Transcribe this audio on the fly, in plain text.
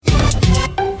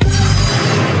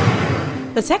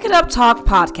The Tech It Up Talk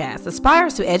podcast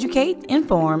aspires to educate,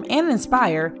 inform, and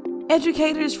inspire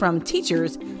educators from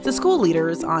teachers to school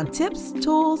leaders on tips,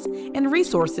 tools, and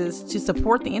resources to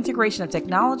support the integration of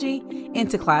technology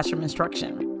into classroom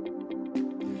instruction.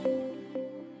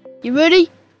 You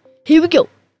ready? Here we go.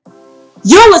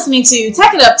 You're listening to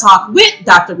Tech It Up Talk with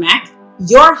Dr. Mac,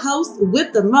 your host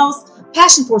with the most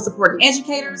passion for supporting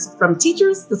educators from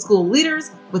teachers to school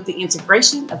leaders with the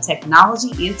integration of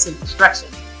technology into instruction.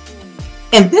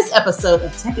 In this episode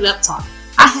of Tech It Up Talk,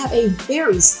 I have a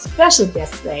very special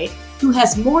guest today who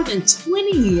has more than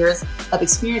 20 years of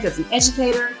experience as an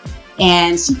educator,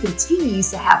 and she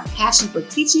continues to have a passion for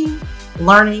teaching,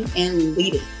 learning, and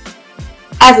leading.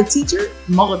 As a teacher,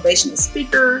 motivational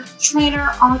speaker,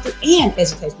 trainer, author, and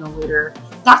educational leader,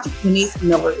 Dr. Quinice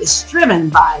Miller is driven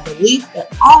by the belief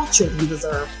that all children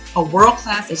deserve a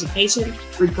world-class education,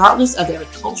 regardless of their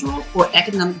cultural or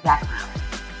economic background.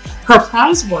 Her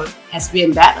proudest work has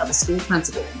been that of a school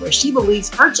principal, where she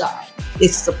believes her job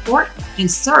is to support and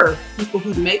serve people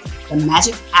who make the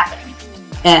magic happen,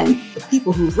 and the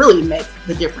people who really make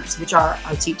the difference, which are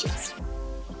our teachers.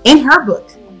 In her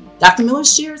book, Dr. Miller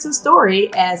shares her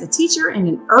story as a teacher in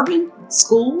an urban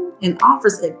school and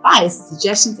offers advice,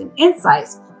 suggestions, and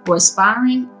insights for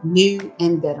aspiring new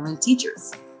and veteran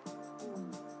teachers.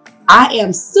 I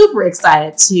am super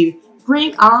excited to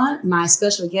bring on my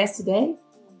special guest today,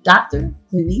 Dr.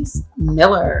 Quinice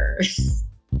Miller.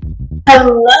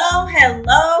 Hello,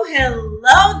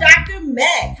 Dr.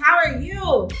 Mac. How are you?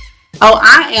 Oh,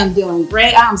 I am doing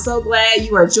great. I'm so glad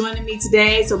you are joining me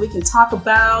today so we can talk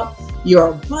about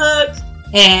your book.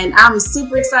 And I'm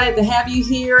super excited to have you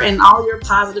here and all your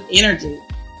positive energy.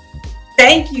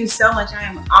 Thank you so much. I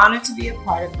am honored to be a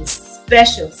part of this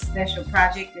special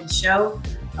project and show.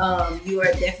 You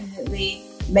are definitely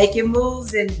making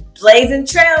moves and blazing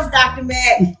trails, Dr.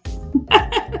 Mac.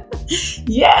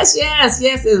 Yes.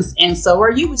 And so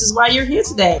are you, which is why you're here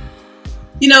today.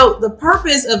 You know, the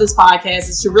purpose of this podcast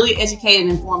is to really educate and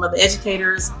inform other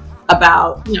educators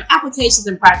about, applications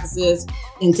and practices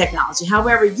in technology.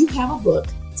 However, you have a book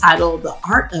titled The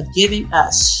Art of Giving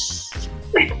a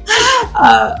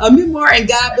memoir and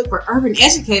guidebook for urban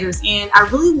educators. And I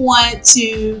really want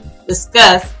to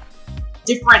discuss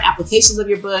different applications of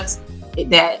your books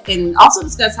and also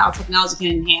discuss how technology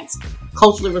can enhance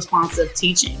culturally responsive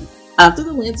teaching through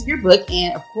the lens of your book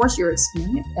and, of course, your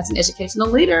experience as an educational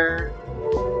leader.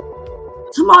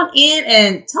 Come on in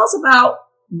and tell us about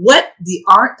what The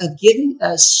Art of Giving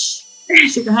a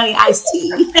Sugar Honey Iced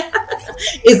Tea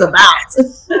is about.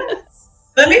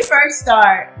 Let me first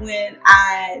start. When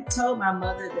I told my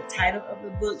mother the title of the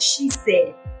book, she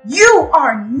said, "You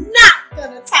are not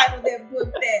going to title that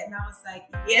book that." And I was like,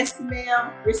 "Yes,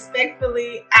 ma'am.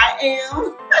 Respectfully, I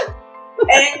am."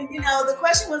 And, the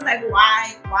question was like,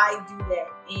 why do that?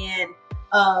 And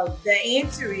the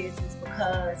answer is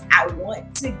because I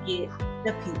want to get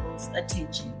the people's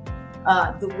attention.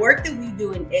 The work that we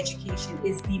do in education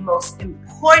is the most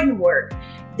important work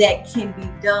that can be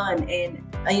done, and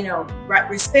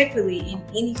respectfully in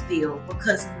any field,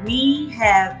 because we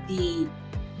have the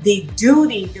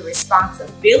duty, the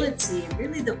responsibility, and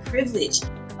really the privilege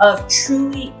of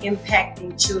truly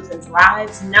impacting children's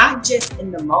lives, not just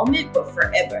in the moment, but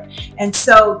forever. And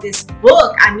so this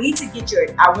book, I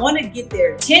want to get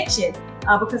their attention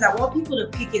because I want people to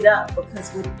pick it up,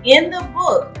 because within the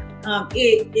book,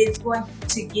 it is going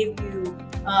to give you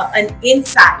an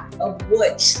insight of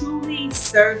what truly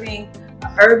serving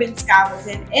urban scholars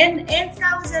and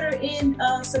scholars that are in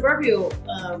suburban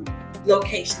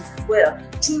locations as well,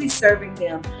 truly serving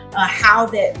them, how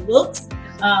that looks.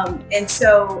 And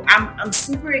so I'm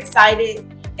super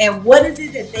excited. And what is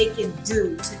it that they can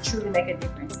do to truly make a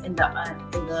difference in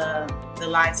the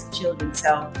lives of children?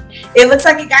 So it looks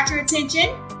like it got your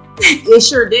attention. It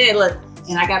sure did. Look,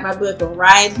 and I got my book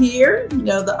right here.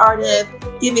 The Art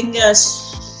of Giving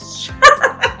Us.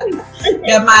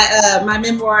 Got my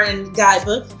memoir and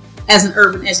guidebook as an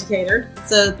urban educator.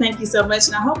 So thank you so much,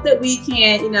 and I hope that we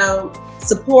can,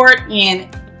 support and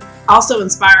also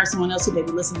inspire someone else who may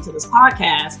be listening to this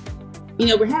podcast.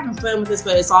 We're having fun with this,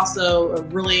 but it's also a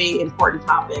really important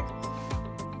topic.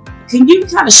 Can you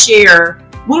kind of share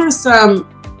what are some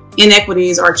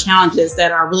inequities or challenges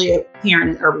that are really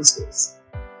apparent in urban schools?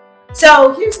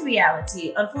 So here's the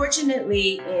reality.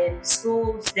 Unfortunately, in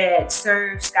schools that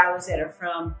serve scholars that are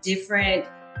from different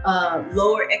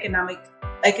lower economic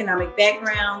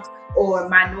backgrounds or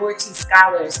minority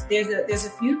scholars, there's a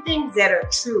few things that are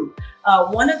true.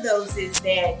 One of those is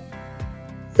that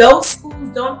those schools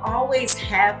don't always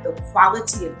have the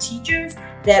quality of teachers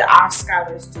that our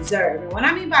scholars deserve. And what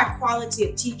I mean by quality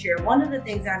of teacher, one of the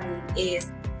things I mean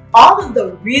is all of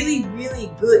the really,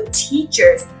 really good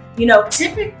teachers,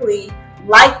 typically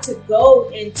like to go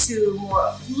into more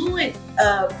affluent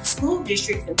school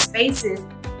districts and spaces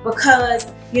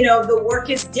because, the work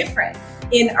is different.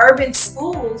 In urban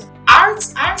schools, our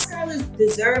scholars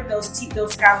deserve those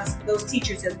teachers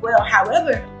as well.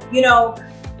 However,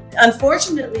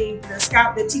 unfortunately,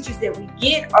 the teachers that we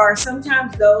get are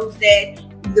sometimes those that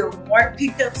either weren't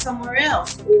picked up somewhere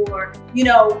else, or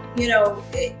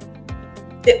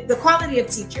the quality of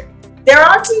teacher. There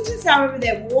are teachers, however,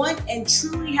 that want and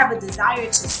truly have a desire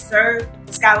to serve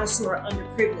scholars who are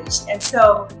underprivileged, and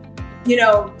so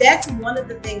that's one of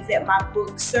the things that my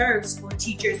book serves for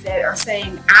teachers that are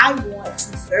saying, I want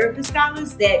to serve the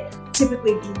scholars that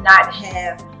typically do not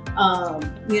have,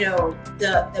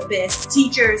 the best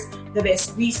teachers, the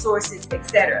best resources,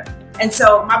 etc. And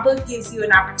so my book gives you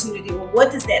an opportunity. Well,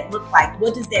 what does that look like?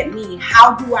 What does that mean?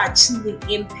 How do I truly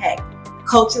impact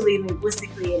culturally,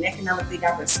 linguistically, and economically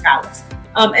diverse scholars?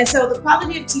 And so the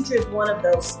quality of teacher is one of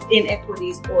those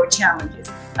inequities or challenges.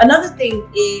 Another thing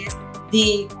is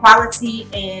the quality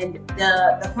and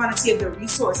the quantity of the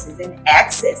resources and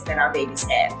access that our babies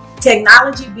have.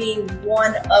 Technology being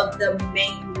one of the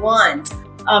main ones.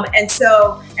 And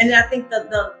then I think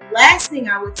the last thing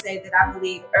I would say that I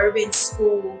believe urban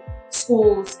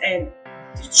schools and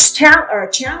are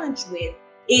challenged with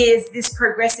is this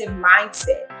progressive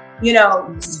mindset.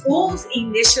 Schools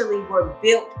initially were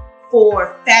built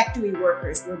for factory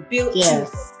workers, were built to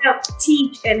help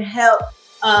teach and help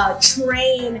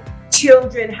train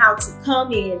children how to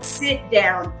come in, sit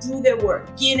down, do their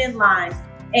work, get in line,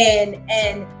 and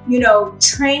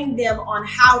train them on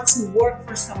how to work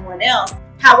for someone else.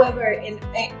 However, in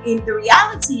the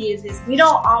reality is we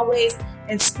don't always,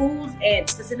 in schools and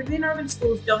specifically in urban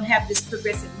schools, don't have this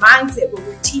progressive mindset where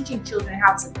we're teaching children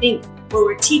how to think, where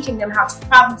we're teaching them how to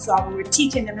problem solve, where we're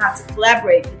teaching them how to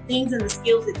collaborate, the things and the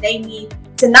skills that they need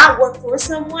to not work for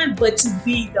someone, but to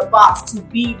be the boss, to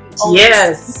be the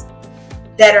owners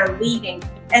that are leading.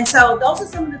 And so those are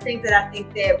some of the things that I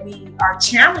think that we are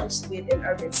challenged with in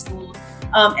urban schools.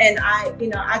 And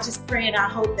I just pray and I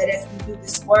hope that as we do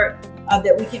this work,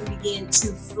 that we can begin to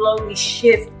slowly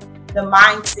shift the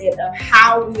mindset of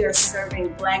how we are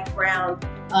serving Black, Brown,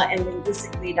 and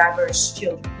linguistically diverse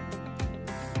children.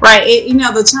 Right.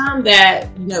 The term that,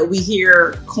 we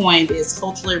hear coined is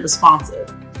culturally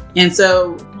responsive. And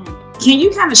so can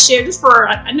you kind of share just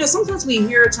I know sometimes we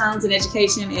hear terms in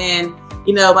education and,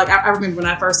 I remember when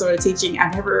I first started teaching, I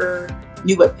never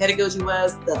knew what pedagogy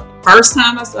was the first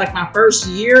time my first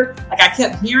year. I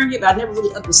kept hearing it, but I never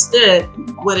really understood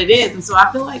what it is. And so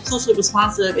I feel like culturally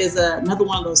responsive is another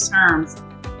one of those terms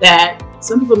that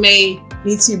some people may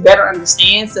need to better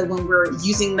understand. So when we're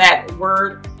using that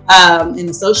word and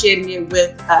associating it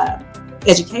with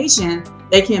education,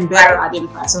 they can better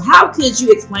identify. So how could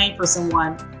you explain for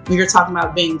someone when you're talking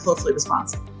about being culturally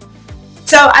responsive?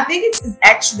 So I think it's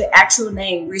actually the actual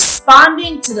name,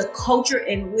 responding to the culture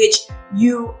in which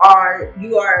you are,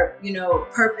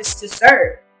 purposed to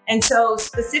serve. And so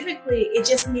specifically, it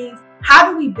just means how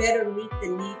do we better meet the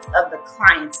needs of the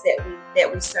clients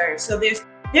that we serve? So there's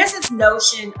this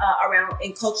notion around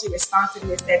in culturally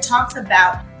responsiveness that talks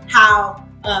about how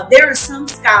there are some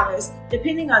scholars,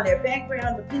 depending on their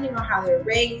background, depending on how they're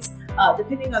raised,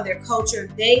 depending on their culture,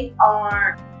 they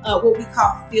are what we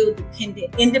call field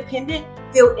independent,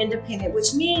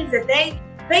 which means that they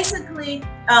basically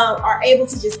are able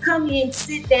to just come in,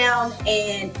 sit down,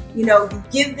 and you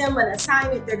give them an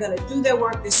assignment, they're going to do their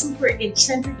work, they're super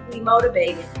intrinsically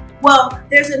motivated. Well,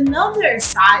 there's another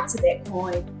side to that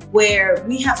coin where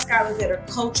we have scholars that are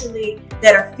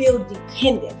field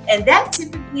dependent, and that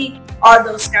typically are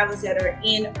those scholars that are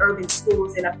in urban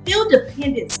schools. And a field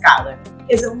dependent scholar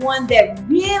is a one that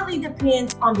really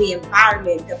depends on the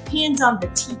environment, depends on the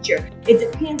teacher. It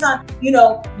depends on,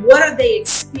 what are they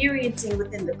experiencing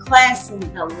within the classroom,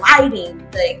 the lighting,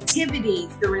 the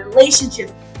activities, the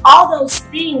relationships. All those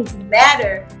things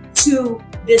matter to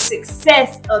the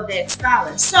success of that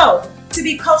scholar. So to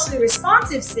be culturally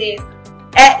responsive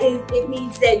it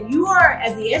means that you are,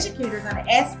 as the educator, going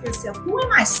to ask yourself, who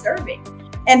am I serving?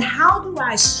 And how do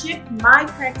I shift my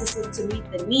practices to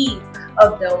meet the needs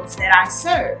of those that I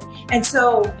serve? And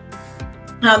so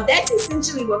that's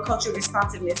essentially what cultural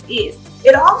responsiveness is.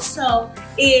 It also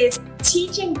is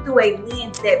teaching through a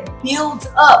lens that builds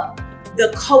up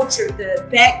the culture, the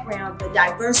background, the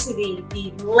diversity,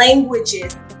 the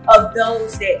languages of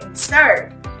those that you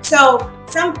serve. So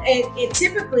it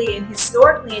typically and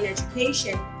historically in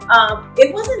education,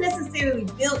 it wasn't necessarily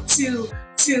built to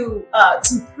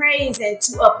praise and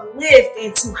to uplift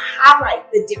and to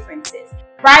highlight the differences,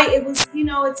 right? It was,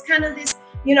 it's kind of this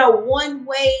one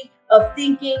way of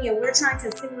thinking, and we're trying to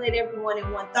assimilate everyone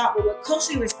in one thought. But what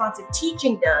culturally responsive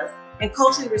teaching does and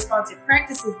culturally responsive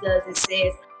practices does, it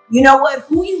says, you know what,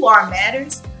 who you are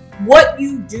matters. What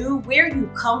you do, where you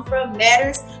come from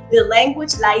matters. The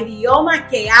language, la idioma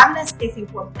que hablas es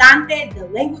importante. The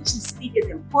language you speak is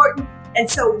important. And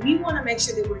so we want to make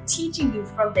sure that we're teaching you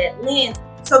from that lens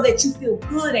so that you feel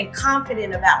good and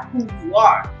confident about who you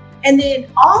are. And then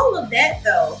all of that,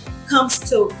 though, comes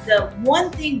to the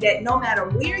one thing that no matter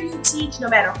where you teach, no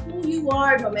matter who you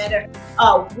are, no matter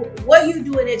what you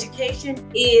do in education,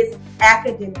 is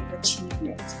academic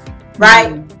achievement,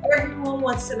 right? Mm-hmm. Everyone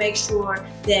wants to make sure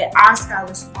that our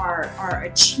scholars are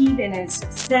achieving and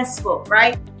successful,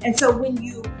 right? And so when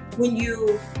you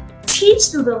teach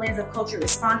through the lens of cultural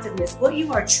responsiveness, what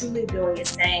you are truly doing is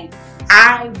saying,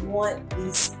 I want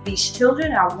these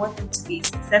children, I want them to be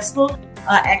successful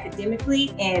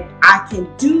academically, and I can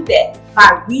do that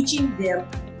by reaching them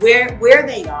where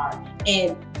they are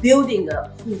and building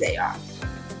up who they are.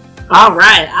 All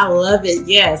right, I love it.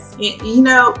 Yes,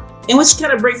 and which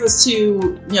kind of brings us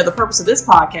to the purpose of this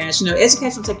podcast.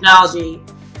 Educational technology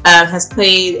has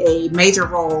played a major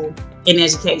role in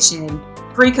education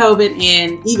pre-COVID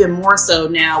and even more so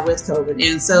now with COVID.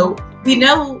 And so we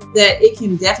know that it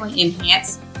can definitely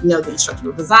enhance the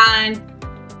instructional design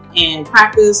and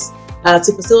practice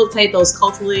to facilitate those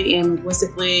culturally and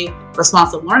linguistically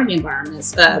responsive learning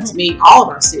environments to meet all of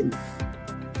our students.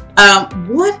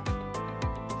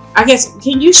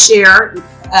 Can you share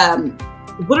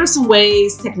what are some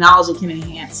ways technology can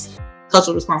enhance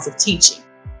culturally responsive teaching?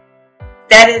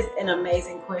 That is an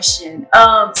amazing question.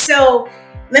 So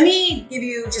let me give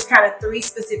you just kind of 3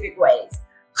 specific ways.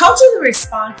 Culturally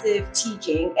responsive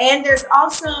teaching, and there's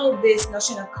also this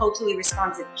notion of culturally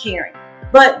responsive caring.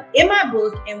 But in my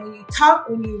book, and when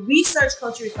you research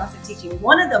culturally responsive teaching,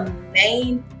 one of the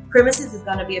main premises is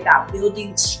going to be about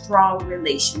building strong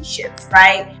relationships,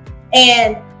 right?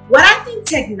 And what I think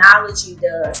technology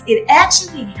does, it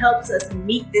actually helps us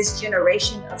meet this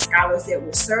generation of scholars that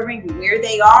we're serving, where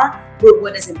they are, with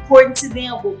what is important to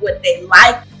them, with what they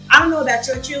like. I don't know about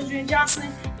your children,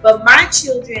 Jocelyn, but my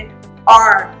children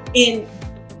are in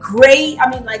great,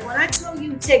 when I tell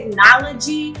you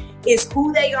technology is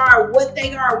who they are, what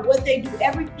they do,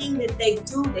 everything that they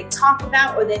do, they talk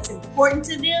about, or that's important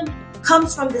to them,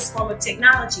 comes from this form of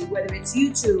technology, whether it's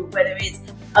YouTube, whether it's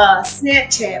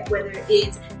Snapchat, whether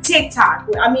it's TikTok.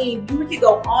 You could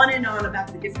go on and on about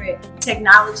the different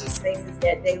technology spaces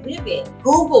that they live in.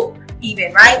 Google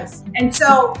even, right? Yes. And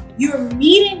so you're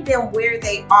meeting them where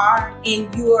they are,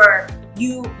 and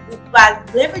by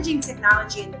leveraging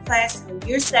technology in the classroom,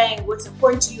 you're saying what's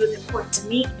important to you is important to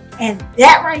me. And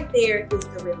that right there is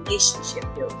the relationship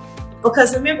building.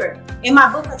 Because remember, in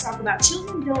my book, I talk about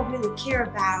children don't really care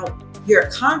about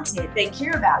your content. They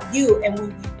care about you. And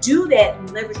when you do that and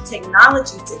leverage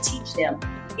technology to teach them,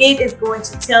 it is going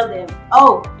to tell them,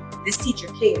 oh, this teacher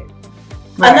cared.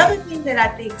 Right. Another thing that I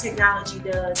think technology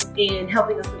does in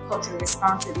helping us with cultural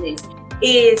responsiveness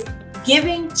is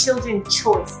giving children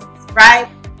choices, right?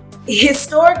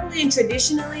 Historically and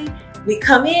traditionally, we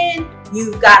come in,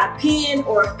 you've got a pen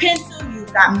or a pencil,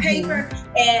 you've got paper,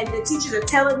 and the teachers are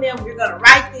telling them, we're going to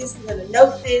write this, we're going to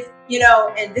note this,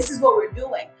 and this is what we're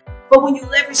doing. But when you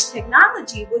leverage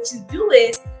technology, what you do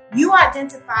is you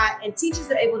identify, and teachers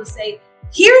are able to say,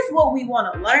 here's what we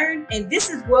want to learn, and this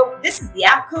is the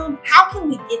outcome. How can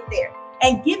we get there?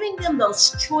 And giving them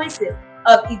those choices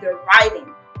of either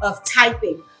writing, of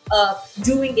typing, of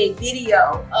doing a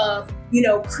video, of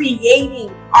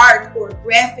creating art or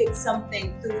graphic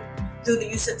something through the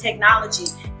use of technology,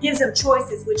 gives them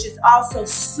choices, which is also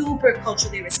super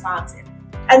culturally responsive.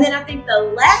 And then I think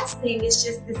the last thing is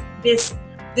just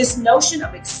this notion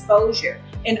of exposure.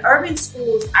 In urban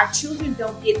schools, our children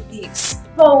don't get the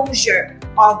exposure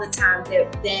all the time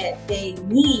that they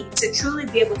need to truly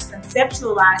be able to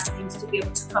conceptualize things, to be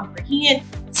able to comprehend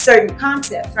certain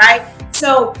concepts, right?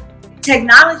 So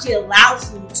technology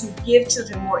allows you to give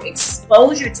children more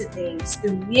exposure to things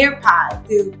through Nearpod,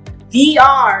 through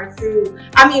VR,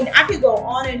 I could go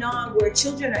on and on, where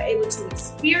children are able to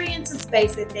experience a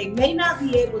space that they may not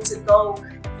be able to go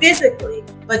physically,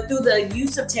 but through the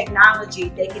use of technology,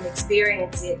 they can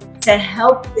experience it to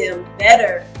help them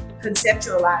better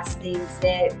conceptualize things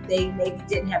that they maybe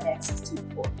didn't have access to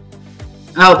before.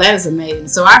 Oh, that is amazing.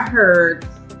 So I heard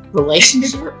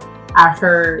relationship, I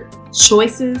heard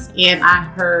choices, and I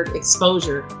heard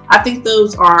exposure. I think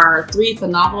those are 3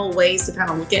 phenomenal ways to kind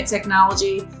of look at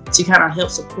technology to kind of help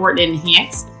support and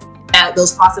enhance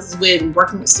those processes when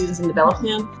working with students and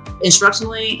developing them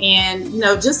instructionally and,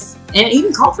 and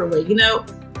even culturally.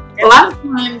 A lot of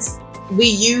times we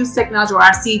use technology, or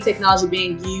I see technology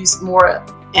being used more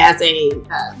as a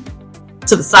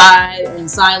to the side and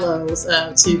silos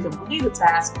to complete a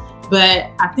task.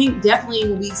 But I think definitely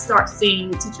when we start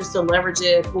seeing teachers to leverage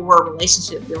it for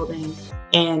relationship building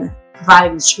and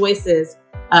providing choices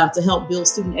to help build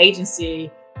student agency,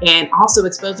 and also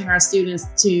exposing our students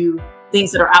to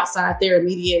things that are outside their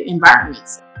immediate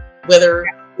environments, whether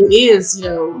it is,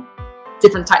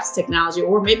 different types of technology,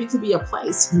 or maybe it could be a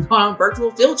place, on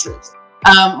virtual field trips,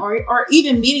 or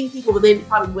even meeting people that they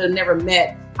probably would have never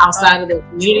met outside of their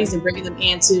communities, and bringing them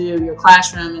into your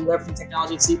classroom and leveraging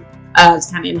technology to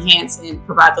kind of enhance and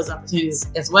provide those opportunities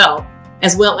as well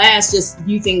as just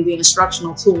using the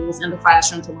instructional tools in the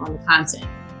classroom to learn the content.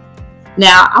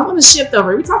 Now, I want to shift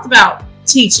over. We talked about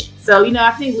teaching. So,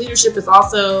 I think leadership is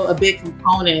also a big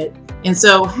component. And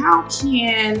so how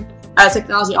can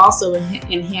technology also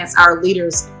enhance our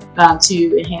leaders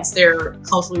to enhance their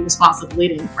culturally responsive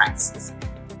leading practices?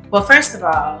 Well, first of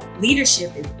all,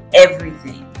 leadership is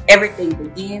everything. Everything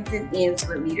begins and ends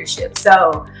with leadership.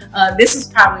 So this is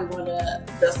probably one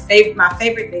of my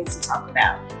favorite things to talk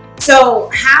about. So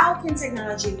how can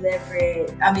technology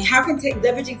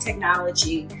leveraging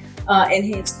technology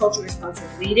enhance culturally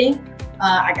responsive leading?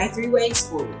 I got 3 ways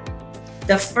for you.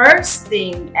 The first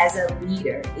thing as a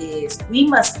leader is we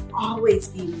must always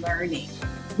be learning.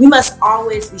 We must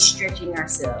always be stretching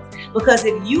ourselves, because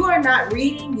if you are not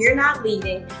reading, you're not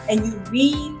leading. And you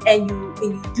read and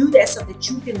you do that so that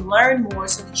you can learn more,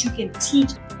 so that you can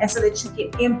teach, and so that you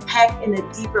can impact in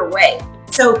a deeper way.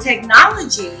 So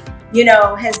technology,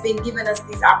 has been giving us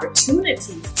these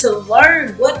opportunities to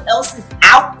learn what else is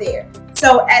out there.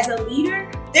 So as a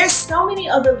leader, there's so many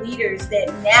other leaders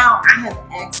that now I have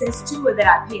access to, or that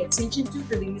I pay attention to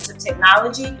through the use of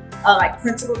technology, like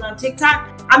principals on TikTok.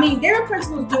 I mean, there are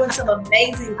principals doing some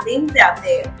amazing things out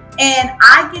there. And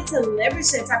I get to leverage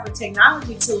that type of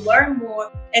technology to learn more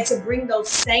and to bring those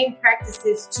same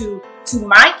practices to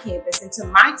my campus and to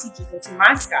my teachers and to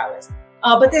my scholars.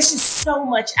 But there's just so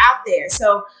much out there.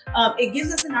 So it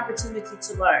gives us an opportunity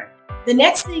to learn. The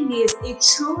next thing is it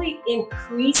truly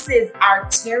increases our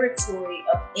territory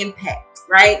of impact,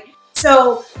 right?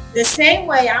 So the same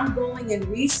way I'm going and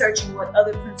researching what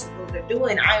other principals are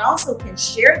doing, I also can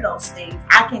share those things.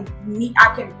 I can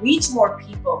reach more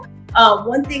people.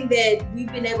 One thing that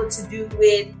we've been able to do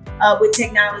with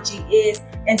technology is,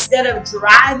 instead of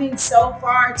driving so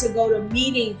far to go to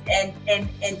meetings and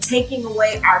taking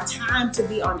away our time to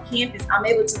be on campus, I'm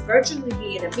able to virtually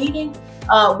be in a meeting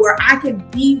where I can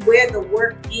be where the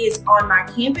work is on my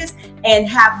campus and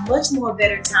have much more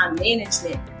better time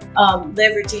management,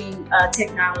 leveraging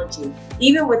technology.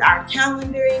 Even with our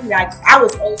calendaring, like I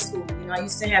was old school. I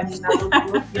used to have these little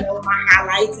books, with my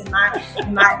highlights and my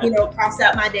cross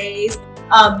out my days.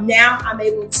 Now I'm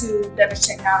able to leverage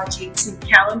technology to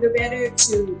calendar better,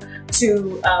 to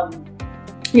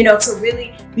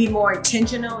really be more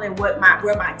intentional in where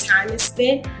my time is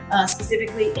spent,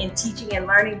 specifically in teaching and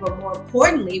learning. But more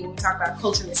importantly, when we talk about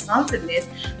cultural responsiveness,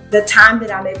 the time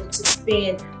that I'm able to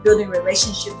spend building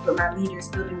relationships with my leaders,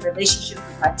 building relationships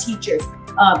with my teachers,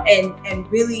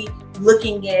 and really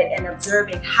looking at and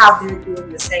observing how they're doing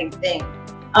the same thing.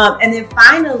 And then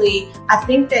finally, I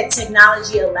think that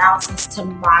technology allows us to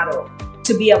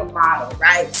be a model,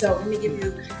 right? So let me give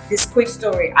you this quick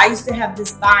story. I used to have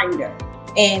this binder,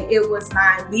 and it was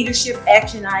my leadership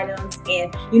action items.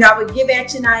 And, I would give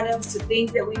action items to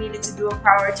things that we needed to do and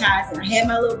prioritize. And I had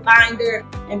my little binder,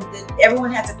 and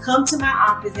everyone had to come to my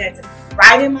office, had to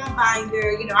write in my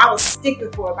binder. I was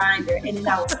sticker for a binder. And then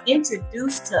I was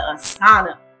introduced to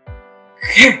Asana.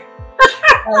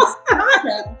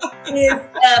 Asana is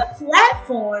a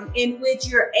platform in which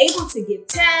you're able to give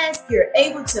tasks, you're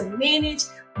able to manage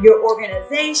your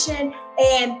organization,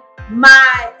 and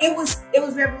it was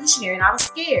revolutionary, and I was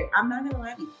scared. I'm not gonna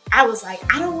lie to you. I was like,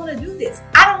 I don't want to do this.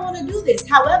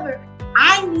 However,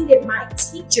 I needed my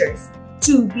teachers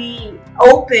to be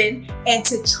open and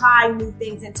to try new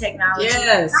things in technology.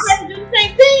 Yes. I had to do the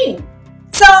same thing.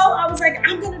 So I was like,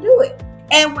 I'm gonna do it.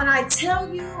 And when I tell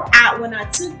you, when I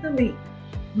took the leap,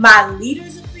 my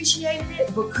leaders appreciated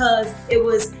it, because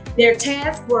their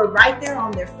tasks were right there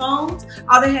on their phones.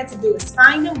 All they had to do was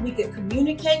find them. We could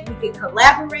communicate, we could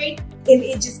collaborate, and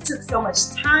it just took so much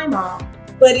time off.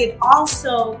 But it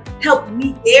also helped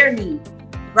meet their need,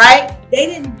 right?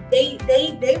 They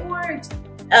weren't.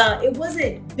 It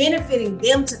wasn't benefiting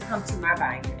them to come to my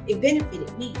binder. It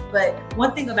benefited me. But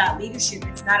one thing about leadership,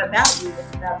 it's not about you,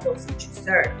 it's about those that you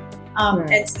serve.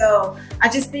 Right. And so I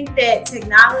just think that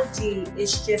technology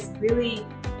is just really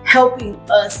helping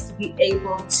us to be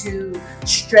able to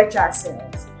stretch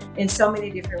ourselves in so many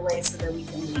different ways so that we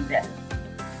can lead better.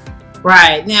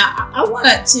 Right. Now, I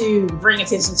wanted to bring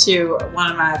attention to one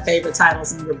of my favorite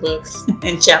titles in your book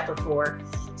in chapter 4,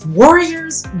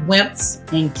 Warriors, Wimps,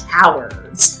 and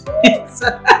Cowards.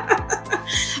 So,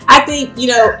 I think,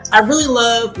 I really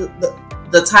love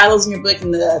the titles in your book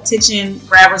and the attention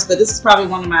grabbers, but this is probably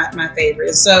one of my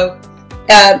favorites. So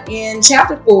in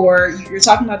chapter 4, you're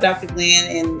talking about Dr.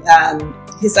 Glenn and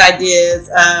his ideas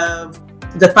of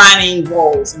defining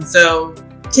roles. And so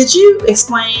could you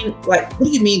explain, what do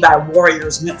you mean by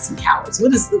warriors, wimps, and cowards?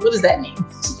 What does that mean?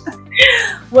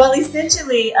 Well,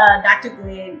 essentially, Dr.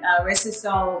 Glenn, rest his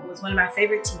soul, was one of my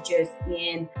favorite teachers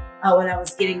when I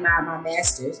was getting my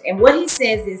master's. And what he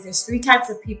says is there's 3 types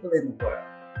of people in the world.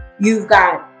 You've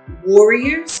got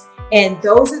warriors, and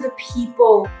those are the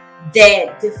people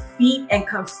that defeat and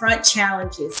confront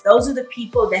challenges. Those are the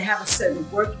people that have a certain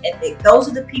work ethic. Those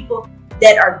are the people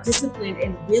that are disciplined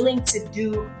and willing to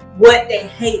do what they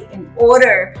hate in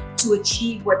order to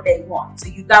achieve what they want. So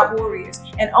you've got warriors,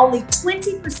 and only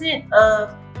 20%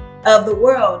 of the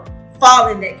world fall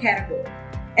in that category.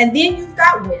 And then you've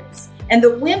got wimps. And the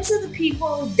wimps are the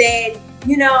people that,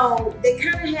 they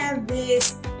kind of have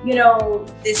this,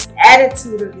 this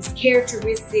attitude or this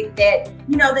characteristic that,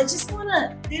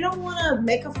 they don't want to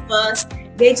make a fuss.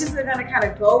 They just are going to kind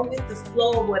of go with the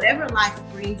flow of whatever life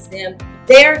brings them.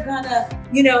 They're going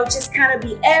to, just kind of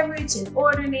be average and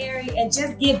ordinary and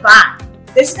just get by.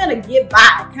 They're just going to get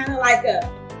by, kind of like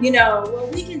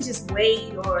we can just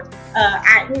wait or,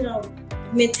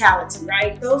 mentality,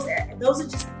 right? Those are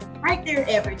just right there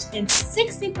average. And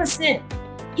 60%,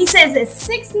 he says that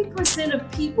 60% of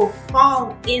people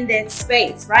fall in that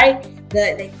space, right?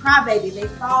 They cry baby, they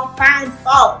find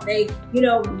fault, they,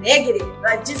 negative,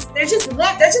 they're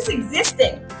just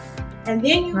existing. And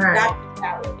then you've got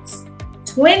cowards.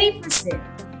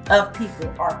 20% of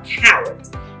people are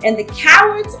cowards. And the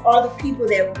cowards are the people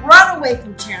that run away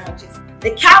from challenges.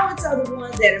 The cowards are the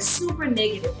ones that are super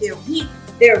negative. They're weak.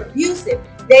 They're abusive.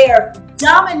 They are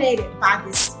dominated by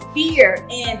this fear.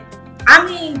 And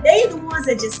they're the ones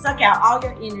that just suck out all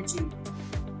your energy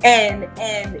and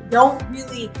don't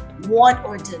really want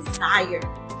or desire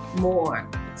more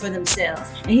for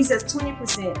themselves. And he says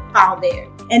 20% fall there.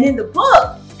 And in the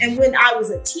book, and when I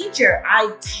was a teacher,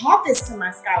 I taught this to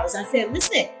my scholars. I said,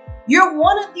 listen, you're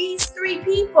one of these 3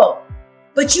 people,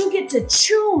 but you get to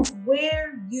choose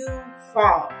where you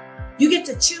fall. You get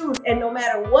to choose, and no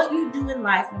matter what you do in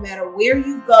life, no matter where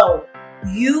you go,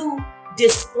 you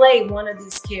display one of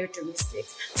these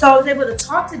characteristics. So I was able to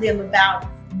talk to them about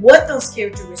what those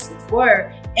characteristics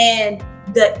were and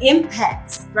the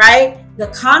impacts, right? The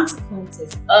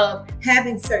consequences of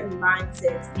having certain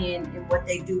mindsets in what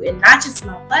they do, and not just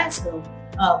in my classroom,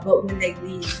 but when they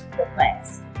leave the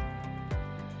class.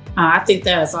 I think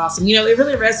that is awesome. It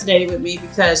really resonated with me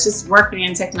because just working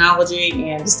in technology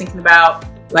and just thinking about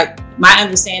my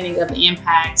understanding of the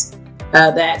impact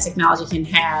that technology can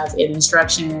have in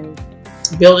instruction,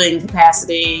 building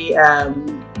capacity,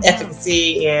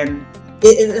 efficacy, and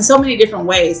in so many different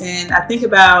ways. And I think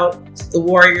about the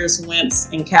warriors,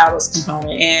 wimps, and cowards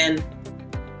component, and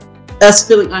us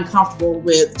feeling uncomfortable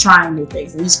with trying new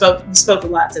things. And you spoke a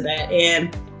lot to that.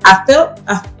 And I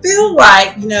feel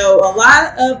like, a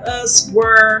lot of us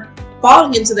were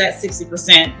falling into that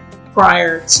 60%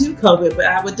 prior to COVID, but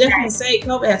I would definitely say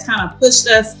COVID has kind of pushed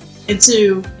us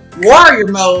into warrior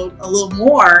mode a little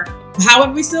more.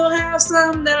 However, we still have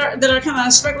some that are kind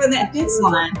of struggling that fence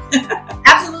line.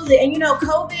 Absolutely. And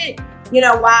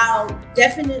COVID, while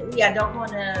definitely I don't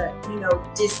want to,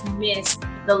 dismiss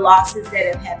the losses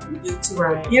that have happened due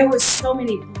to it, there were so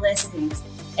many blessings.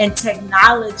 And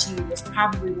technology was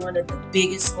probably one of the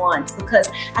biggest ones, because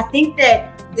I think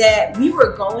that we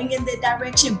were going in that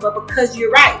direction, but because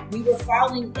you're right, we were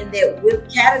falling in that whip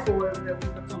category where we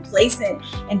were complacent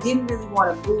and didn't really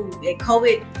want to move. And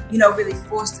COVID, really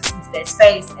forced us into that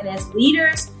space. And as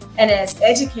leaders and as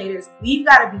educators, we've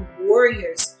got to be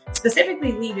warriors,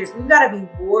 specifically leaders. We've got to be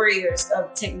warriors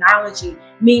of technology,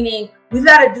 meaning we've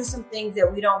got to do some things that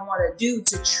we don't want to do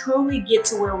to truly get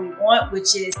to where we want,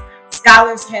 which is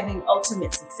scholars having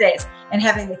ultimate success and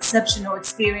having exceptional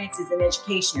experiences in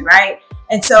education, right?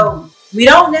 And so we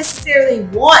don't necessarily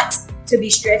want to be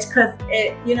stretched because,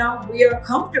 we are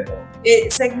comfortable.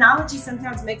 Technology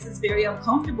sometimes makes us very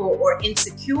uncomfortable or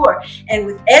insecure. And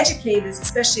with educators,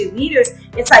 especially leaders,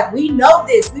 it's like, we know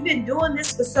this. We've been doing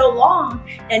this for so long.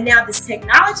 And now this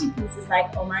technology piece is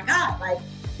like, oh my God,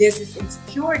 there's this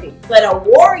insecurity. But a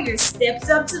warrior steps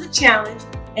up to the challenge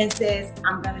and says,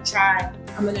 I'm going to try.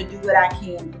 I'm going to do what I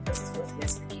can because it's what's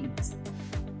best for kids.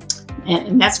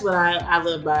 And that's what I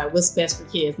live by, what's best for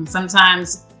kids. And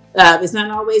sometimes It's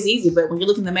not always easy, but when you're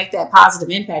looking to make that positive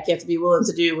impact, you have to be willing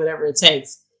to do whatever it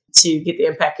takes to get the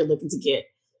impact you're looking to get.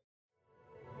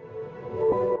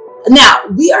 Now,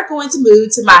 we are going to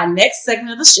move to my next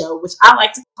segment of the show, which I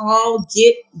like to call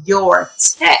Get Your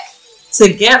Tech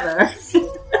Together.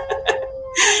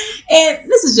 And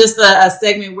this is just a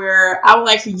segment where I would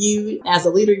like for you as a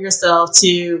leader yourself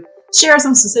to share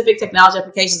some specific technology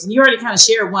applications. And you already kind of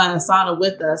shared one, Asana,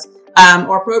 with us,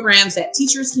 or programs that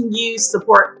teachers can use,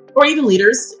 support, or even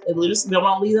leaders. And leaders, we don't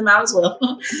want to leave them out as well.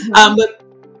 But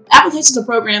applications or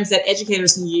programs that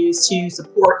educators can use to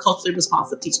support culturally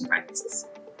responsive teaching practices.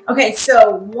 Okay,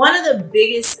 so one of the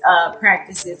biggest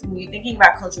practices when you're thinking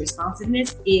about cultural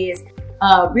responsiveness is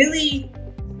really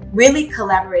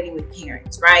collaborating with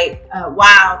parents, right?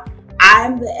 While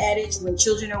I'm the adage, when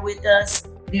children are with us,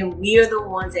 then we are the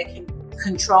ones that can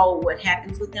control what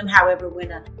happens with them. However,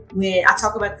 when I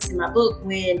talk about this in my book,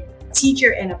 when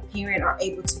teacher and a parent are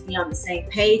able to be on the same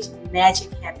page,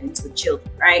 magic happens with children,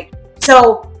 right?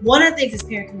 So one of the things is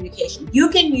parent communication. You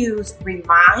can use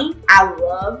Remind. I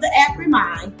love the app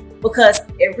Remind because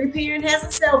every parent has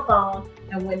a cell phone.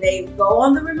 And when they go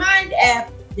on the Remind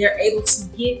app, they're able to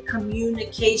get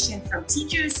communication from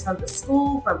teachers, from the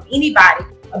school, from anybody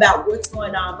about what's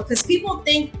going on. Because people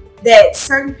think that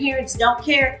certain parents don't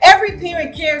care. Every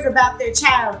parent cares about their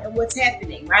child and what's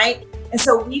happening, right? And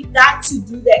so we've got to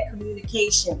do that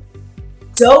communication.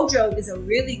 Dojo is a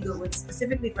really good one,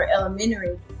 specifically for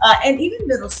elementary and even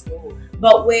middle school,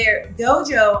 but where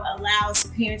Dojo allows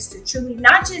parents to truly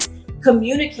not just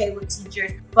communicate with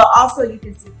teachers, but also you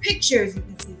can see pictures, you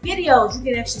can see videos, you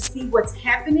can actually see what's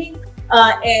happening,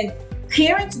 and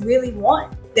parents really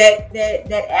want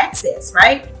that access,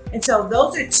 right? And so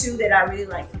those are two that I really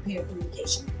like for parent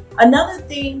communication. Another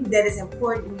thing that is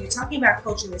important when you're talking about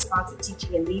culturally responsive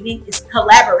teaching and leading is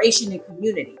collaboration and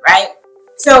community, right?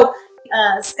 So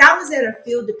scholars that are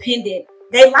field dependent,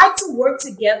 they like to work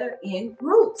together in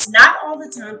groups, not all the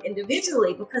time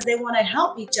individually, because they want to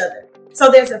help each other. So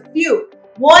there's a few.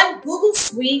 One, Google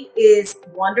Suite is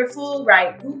wonderful,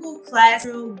 right? Google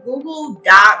Classroom, Google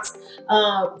Docs,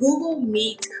 Google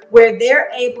Meet, where they're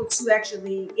able to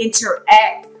actually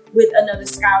interact with another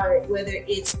scholar, whether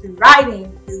it's through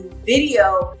writing, through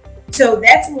video. So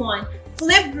that's one.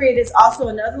 Flipgrid is also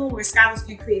another one where scholars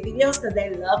can create videos because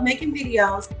they love making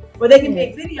videos, where they can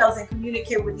make videos and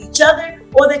communicate with each other,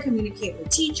 or they communicate with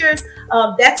teachers.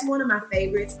 That's one of my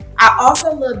favorites. I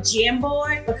also love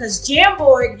Jamboard because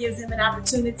Jamboard gives them an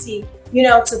opportunity,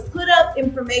 to put up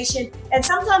information. And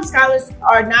sometimes scholars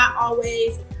are not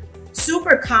always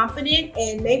super confident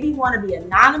and maybe want to be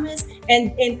anonymous.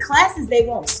 And in classes, they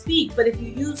won't speak. But if you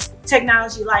use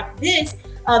technology like this,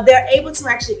 they're able to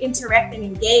actually interact and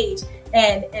engage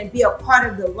and be a part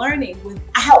of the learning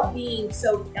without being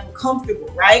so uncomfortable,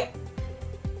 right?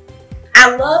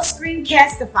 I love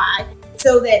Screencastify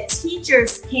so that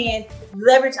teachers can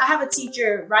leverage. I have a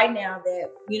teacher right now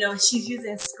that, she's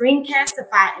using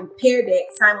Screencastify and Pear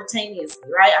Deck simultaneously,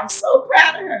 right? I'm so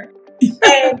proud of her.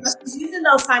 And she's using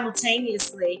those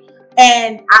simultaneously.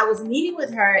 And I was meeting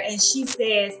with her and she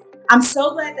says, I'm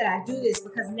so glad that I do this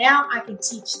because now I can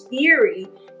teach theory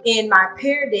in my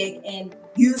Pear Deck and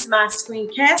use my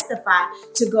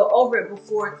Screencastify to go over it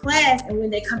before class. And when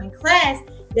they come in class,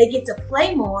 they get to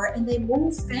play more and they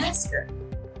move faster.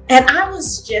 And I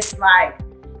was just like,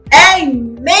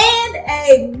 amen,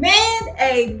 amen,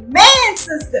 amen,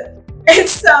 sister. And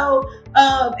so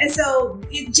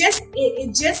it just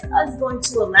is going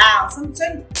to allow some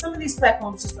of these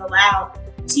platforms just allow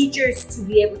teachers to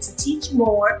be able to teach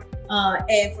more,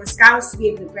 and for scholars to be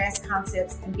able to grasp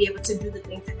concepts and be able to do the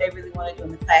things that they really want to do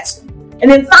in the classroom. And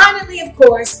then finally, of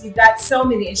course, you've got so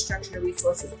many instructional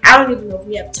resources. I don't even know if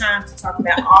we have time to talk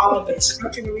about all of the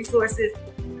instructional resources,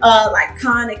 like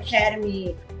Khan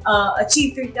Academy,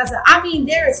 Achieve 3000. I mean,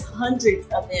 there is hundreds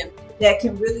of them that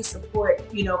can really support,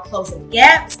 closing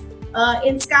gaps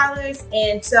in scholars.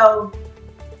 And so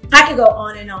I could go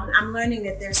on and on. I'm learning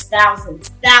that there's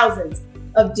thousands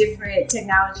of different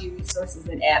technology resources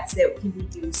and apps that can be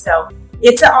used. So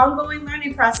it's an ongoing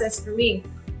learning process for me.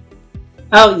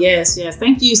 Oh, yes.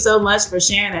 Thank you so much for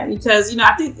sharing that because,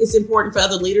 I think it's important for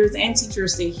other leaders and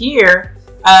teachers to hear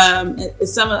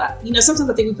sometimes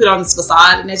I think we put on this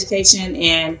facade in education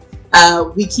and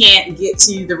we can't get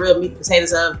to the real meat and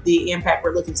potatoes of the impact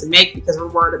we're looking to make because we're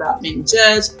worried about being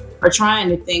judged or trying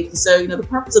to think. So, the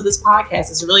purpose of this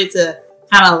podcast is really to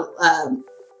kind of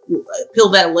peel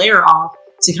that layer off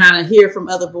to kind of hear from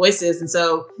other voices. And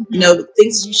so, the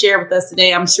things that you share with us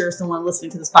today, I'm sure someone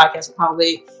listening to this podcast will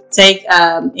probably take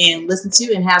and listen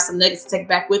to and have some nuggets to take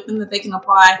back with them that they can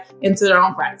apply into their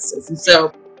own practices. And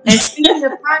so And speaking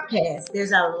of podcasts,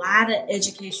 there's a lot of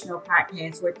educational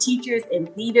podcasts where teachers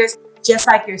and leaders, just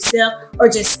like yourself, are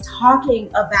just talking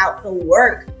about the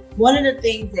work. One of the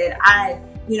things that I,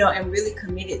 am really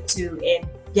committed to and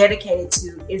dedicated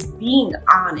to is being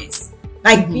honest.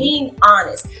 Like being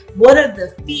honest. What are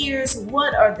the fears?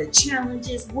 What are the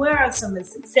challenges? Where are some of the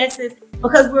successes?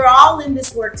 Because we're all in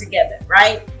this work together,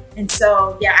 right? And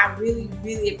so, I really,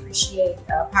 really appreciate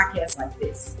podcasts like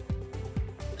this.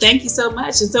 Thank you so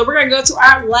much. And so we're going to go to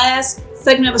our last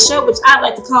segment of the show, which I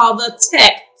like to call the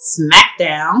Tech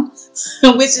Smackdown,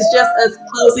 which is just us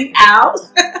closing out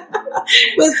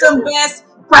with some best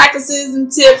practices and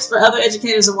tips for other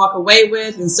educators to walk away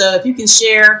with. And so if you can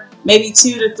share maybe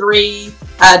 2 to 3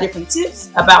 different tips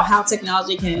about how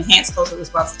technology can enhance culturally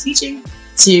responsive teaching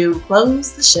to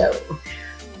close the show.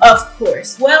 Of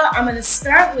course. Well, I'm going to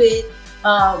start with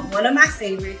one of my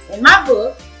favorites in my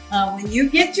book. When you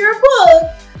get your book,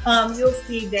 you'll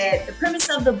see that the premise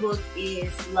of the book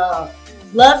is love.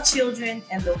 Love children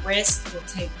and the rest will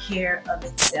take care of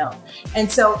itself.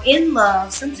 And so in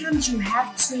love, sometimes you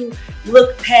have to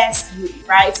look past you,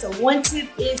 right? So one tip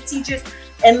is teachers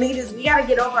and leaders, we got to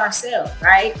get over ourselves,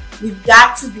 right? We've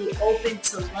got to be open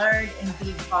to learn and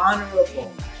be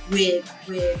vulnerable with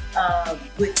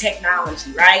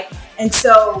technology, right? And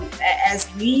so as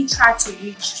we try to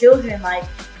reach children, like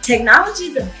technology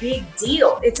is a big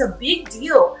deal. It's a big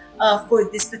deal for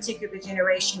this particular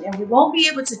generation. And we won't be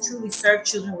able to truly serve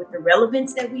children with the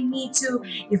relevance that we need to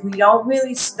if we don't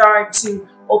really start to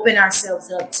open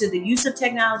ourselves up to the use of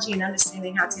technology and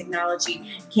understanding how technology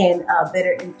can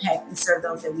better impact and serve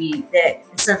those that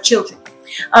serve children.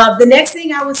 The next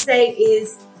thing I would say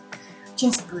is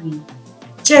just breathe.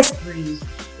 Just breathe.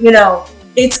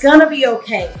 It's going to be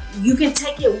okay. You can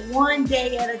take it one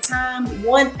day at a time,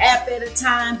 one app at a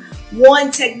time,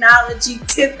 one technology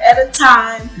tip at a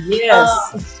time.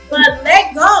 Yes. But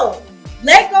let go.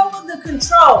 Let go of the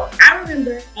control. I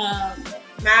remember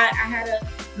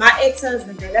my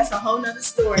ex-husband, that's a whole nother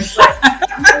story. But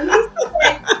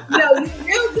you're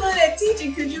real good at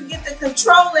teaching because you get to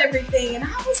control everything. And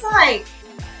I was like,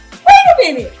 wait a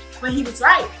minute. But he was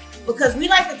right. Because we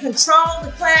like to control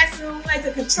the classroom, we like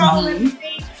to control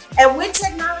everything. And with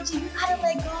technology, you gotta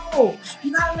let go.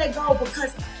 You gotta let go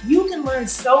because you can learn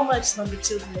so much from the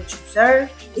children that you serve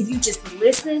if you just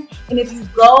listen and if you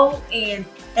go and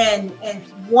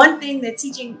one thing that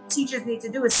teachers need to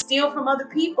do is steal from other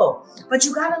people. But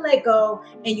you gotta let go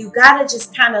and you gotta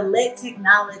just kind of let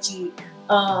technology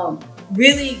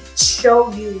really show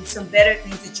you some better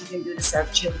things that you can do to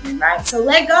serve children, right? So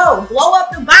let go, blow up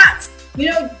the box. Throw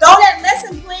that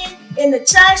lesson plan in the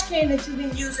trash can that you've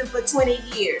been using for 20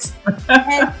 years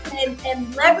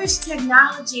and leverage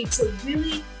technology to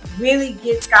really, really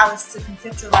get scholars to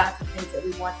conceptualize the things that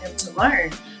we want them to learn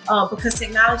because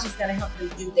technology is going to help them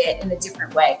do that in a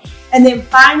different way. And then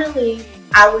finally,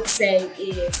 I would say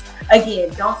is, again,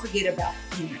 don't forget about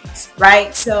the parents,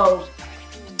 right? So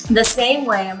the same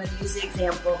way, I'm going to use the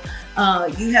example,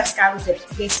 you have scholars that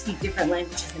they speak different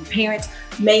languages and parents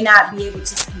may not be able to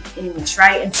speak English,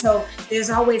 right? And so there's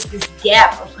always this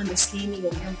gap of understanding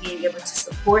and them being able to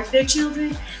support their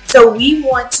children. So we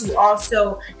want to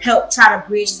also help try to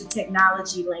bridge the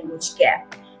technology language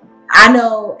gap. I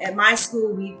know at my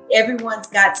school, everyone's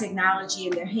got technology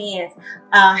in their hands.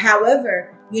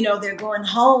 However, they're going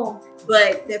home,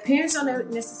 but their parents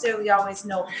don't necessarily always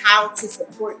know how to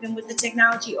support them with the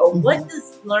technology or what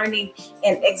does learning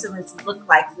and excellence look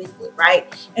like with it, right?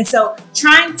 And so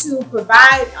trying to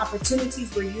provide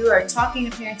opportunities where you are talking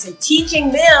to parents and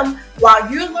teaching them while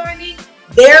you're learning,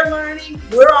 they're learning,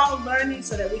 we're all learning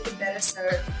so that we can better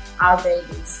serve our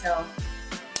babies. So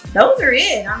those are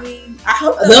it. I mean, I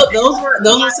hope those were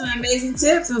some amazing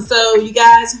tips. And so you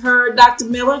guys heard Dr.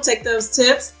 Miller. Take those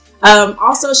tips.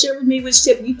 Also share with me which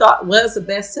tip you thought was the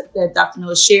best tip that Dr.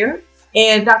 Miller shared.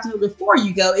 And Dr. Miller, before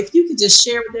you go, if you could just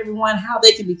share with everyone how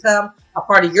they can become a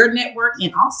part of your network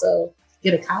and also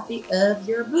get a copy of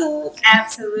your book.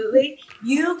 Absolutely.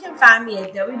 You can find me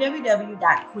at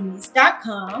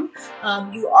www.quinice.com.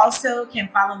 You also can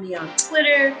follow me on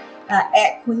Twitter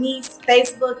at Quinice,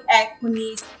 Facebook at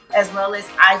Quinice, as well as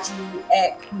IG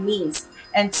at Quinice.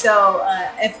 And so,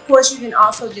 of course, you can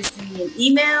also just send me an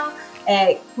email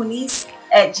at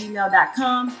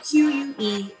quinice@gmail.com,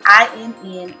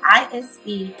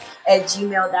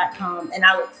 QUEINNISE@gmail.com. And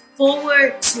I look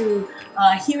forward to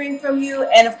hearing from you.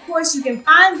 And of course, you can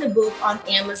find the book on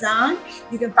Amazon.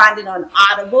 You can find it on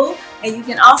Audible, and you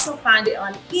can also find it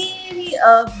on any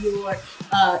of your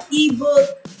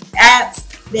ebook apps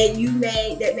that you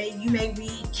may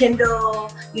read,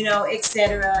 Kindle,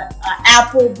 etc.,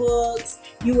 Apple Books.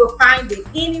 You will find it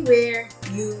anywhere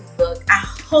you book. I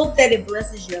hope that it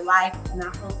blesses your life, and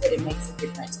I hope that it makes a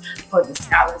difference for the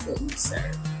scholars that you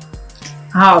serve.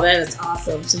 Oh, that is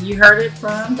awesome. So you heard it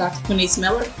from Dr. Quinice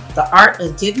Miller, The Art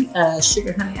of Giving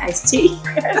Sugar Honey Iced Tea,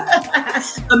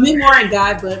 a memoir and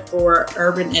guidebook for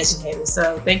urban educators.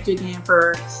 So thank you again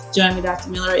for joining me, Dr.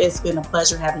 Miller. It's been a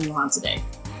pleasure having you on today.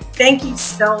 Thank you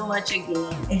so much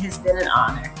again. It has been an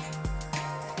honor.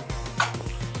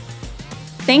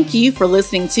 Thank you for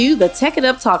listening to the Tech It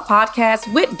Up Talk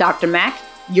podcast with Dr. Mac,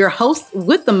 your host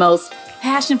with the most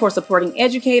passion for supporting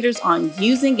educators on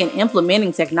using and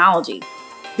implementing technology.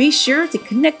 Be sure to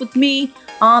connect with me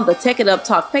on the Tech It Up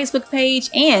Talk Facebook page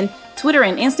and Twitter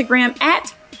and Instagram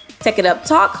at Tech It Up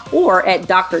Talk or at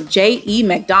Dr. J.E.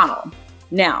 McDonald.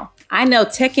 Now, I know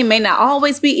teching may not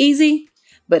always be easy,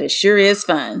 but it sure is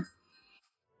fun.